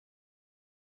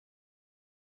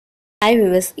Hi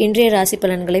விவஸ், இன்றைய ராசி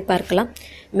பலன்களை பார்க்கலாம்.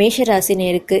 மேஷ ராசி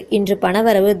நேருக்கு இன்று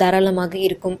பணவரவு தாராளமாக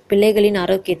இருக்கும். பிள்ளைகளின்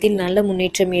ஆரோக்கியத்தில் நல்ல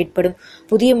முன்னேற்றம் ஏற்படும்.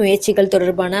 புதிய முயற்சிகள்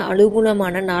தொடர்பான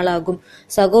அனுகூலமான நாளாகும்.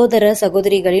 சகோதர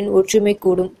சகோதரிகளின் ஒற்றுமை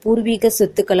கூடும். பூர்வீக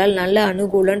சொத்துக்களால் நல்ல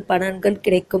அனுகூல பலன்கள்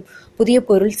கிடைக்கும். புதிய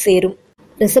பொருள் சேரும்.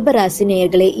 ரிஷப ராசி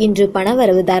நேயர்களே, இன்று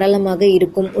பணவரவு தாராளமாக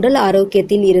இருக்கும். உடல்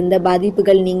ஆரோக்கியத்தில் இருந்த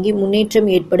பாதிப்புகள் நீங்கி முன்னேற்றம்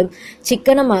ஏற்படும்.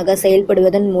 சிக்கனமாக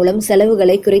செயல்படுவதன் மூலம்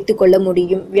செலவுகளை குறைத்து கொள்ள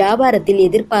முடியும். வியாபாரத்தில்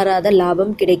எதிர்பாராத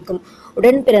லாபம் கிடைக்கும்.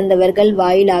 உடன் பிறந்தவர்கள்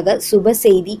வாயிலாக சுப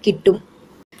செய்தி கிட்டும்.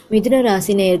 மிதுன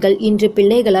ராசி நேயர்கள், இன்று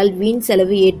பிள்ளைகளால் வீண்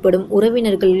செலவு ஏற்படும்.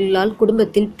 உறவினர்களால்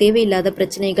குடும்பத்தில் தேவையில்லாத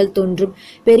பிரச்சனைகள் தோன்றும்.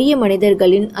 பெரிய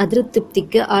மனிதர்களின்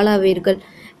அதிருப்திக்கு ஆளாவீர்கள்.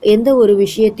 எந்த ஒரு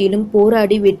விஷயத்திலும்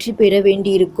போராடி வெற்றி பெற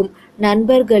வேண்டியிருக்கும்.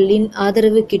 நண்பர்களின்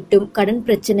ஆதரவு கிட்டும். கடன்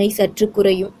பிரச்சனை சற்று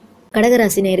குறையும்.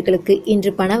 கடகராசி நேயர்களுக்கு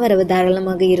இன்று பணவரவு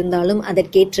தாராளமாக இருந்தாலும்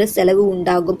அதற்கேற்ற செலவு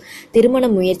உண்டாகும். திருமண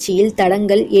முயற்சியில்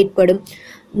தடங்கள் ஏற்படும்.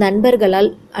 நண்பர்களால்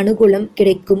அனுகூலம்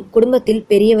கிடைக்கும். குடும்பத்தில்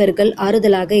பெரியவர்கள்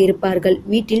ஆறுதலாக இருப்பார்கள்.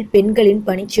 வீட்டில் பெண்களின்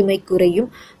பணிச்சுமை குறையும்.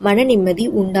 மன நிம்மதி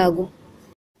உண்டாகும்.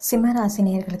 சிம்மராசி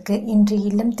நேயர்களுக்கு இன்று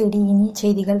இல்லம் தேடி இனிய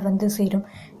செய்திகள் வந்து சேரும்.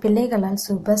 பிள்ளைகளால்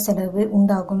சுப செலவு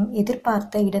உண்டாகும்.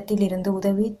 எதிர்பார்த்த இடத்திலிருந்து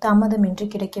உதவி தாமதமின்றி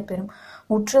கிடைக்கப்பெறும்.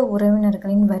 உற்ற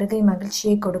உறவினர்களின் வருகை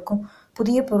மகிழ்ச்சியை கொடுக்கும்.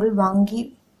 புதிய பொருள் வாங்கி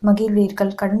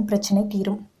மகிழ்வீர்கள். கடன் பிரச்சனை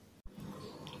தீரும்.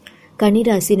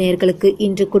 கன்னிராசி நேயர்களுக்கு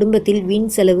இன்று குடும்பத்தில் வீண்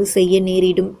செலவு செய்ய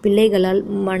நேரிடும். பிள்ளைகளால்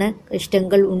மன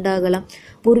கஷ்டங்கள் உண்டாகலாம்.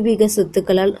 பூர்வீக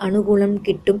சொத்துக்களால் அனுகூலம்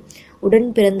கிட்டும். உடன்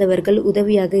பிறந்தவர்கள்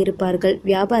உதவியாக இருப்பார்கள்.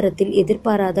 வியாபாரத்தில்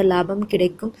எதிர்பாராத லாபம்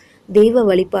கிடைக்கும். தெய்வ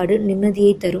வழிபாடு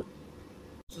நிம்மதியை தரும்.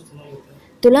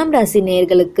 துலாம் ராசி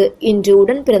நேயர்களுக்கு இன்று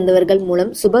உடன் பிறந்தவர்கள்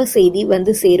மூலம் சுப செய்தி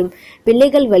வந்து சேரும்.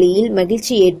 பிள்ளைகள் வழியில்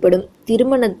மகிழ்ச்சி ஏற்படும்.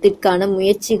 திருமணத்திற்கான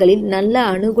முயற்சிகளில் நல்ல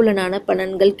அனுகூலமான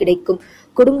பலன்கள் கிடைக்கும்.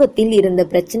 குடும்பத்தில் இருந்த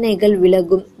பிரச்சனைகள்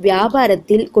விலகும்.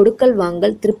 வியாபாரத்தில் கொடுக்கல்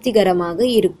வாங்கல் திருப்திகரமாக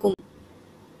இருக்கும்.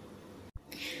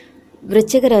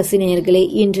 விருச்சிக ராசி நேயர்களே,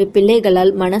 இன்று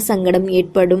பிள்ளைகளால் மனசங்கடம்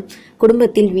ஏற்படும்.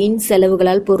 குடும்பத்தில் வீண்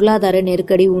செலவுகளால் பொருளாதார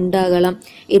நெருக்கடி உண்டாகலாம்.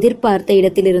 எதிர்பார்த்த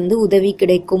இடத்திலிருந்து உதவி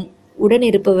கிடைக்கும். உடன்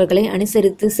இருப்பவர்களை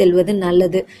அனுசரித்து செல்வது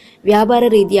நல்லது. வியாபார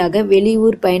ரீதியாக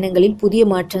வெளியூர் பயணங்களில் புதிய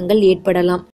மாற்றங்கள்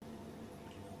ஏற்படலாம்.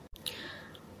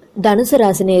 தனுசு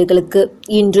ராசி நேயர்களுக்கு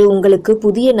இன்று உங்களுக்கு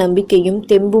புதிய நம்பிக்கையும்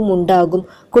தெம்பும் உண்டாகும்.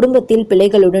 குடும்பத்தில்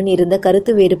பிள்ளைகளுடன் இருந்த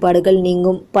கருத்து வேறுபாடுகள்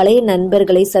நீங்கும். பழைய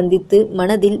நண்பர்களை சந்தித்து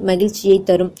மனதில் மகிழ்ச்சியை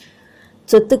தரும்.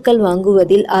 சொத்துக்கள்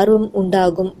வாங்குவதில் ஆர்வம்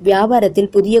உண்டாகும்.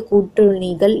 வியாபாரத்தில் புதிய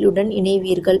கூட்டணிகளுடன்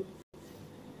இணைவீர்கள்.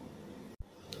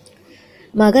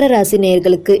 மகர ராசி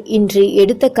நேயர்களுக்கு இன்று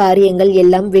எடுத்த காரியங்கள்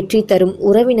எல்லாம் வெற்றி தரும்.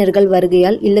 உறவினர்கள்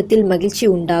வருகையால் இல்லத்தில் மகிழ்ச்சி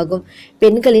உண்டாகும்.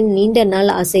 பெண்களின் நீண்ட நாள்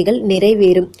ஆசைகள்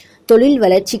நிறைவேறும். தொழில்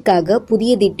வளர்ச்சிக்காக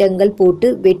புதிய திட்டங்கள் போட்டு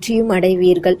வெற்றியும்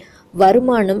அடைவீர்கள்.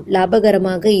 வருமானம்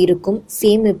லாபகரமாக இருக்கும்.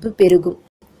 சேமிப்பு பெருகும்.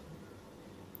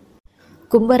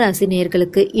 கும்பராசி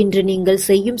நேயர்களுக்கு இன்று நீங்கள்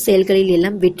செய்யும் செயல்களில்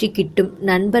எல்லாம் வெற்றி கிட்டும்.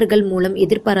 நண்பர்கள் மூலம்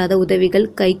எதிர்பாராத உதவிகள்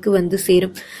கைக்கு வந்து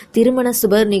சேரும். திருமண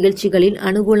சுப நிகழ்ச்சிகளில்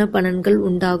அனுகூல பலன்கள்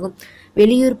உண்டாகும்.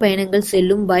 வெளியூர் பயணங்கள்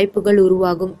செல்லும் வாய்ப்புகள்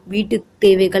உருவாகும். வீட்டு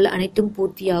தேவைகள் அனைத்தும்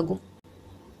பூர்த்தியாகும்.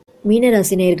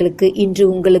 மீனராசி நேயர்களுக்கு இன்று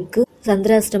உங்களுக்கு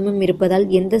சந்திராஷ்டமம் இருப்பதால்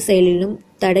எந்த செயலிலும்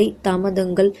தடை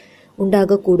தாமதங்கள்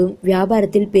உண்டாகக்கூடும்.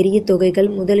 வியாபாரத்தில் பெரிய தொகைகள்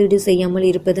முதலீடு செய்யாமல்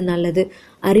இருப்பது நல்லது.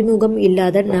 அறிமுகம்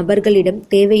இல்லாத நபர்களிடம்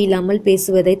தேவையில்லாமல்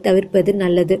பேசுவதை தவிர்ப்பது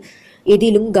நல்லது.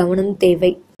 எதிலும் கவனம்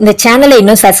தேவை. இந்த சேனலை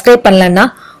இன்னும் சப்ஸ்கிரைப் பண்ணலன்னா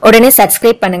உடனே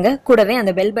சப்ஸ்கிரைப் பண்ணுங்க. கூடவே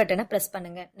அந்த பெல் பட்டனை பிரஸ்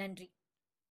பண்ணுங்க. நன்றி.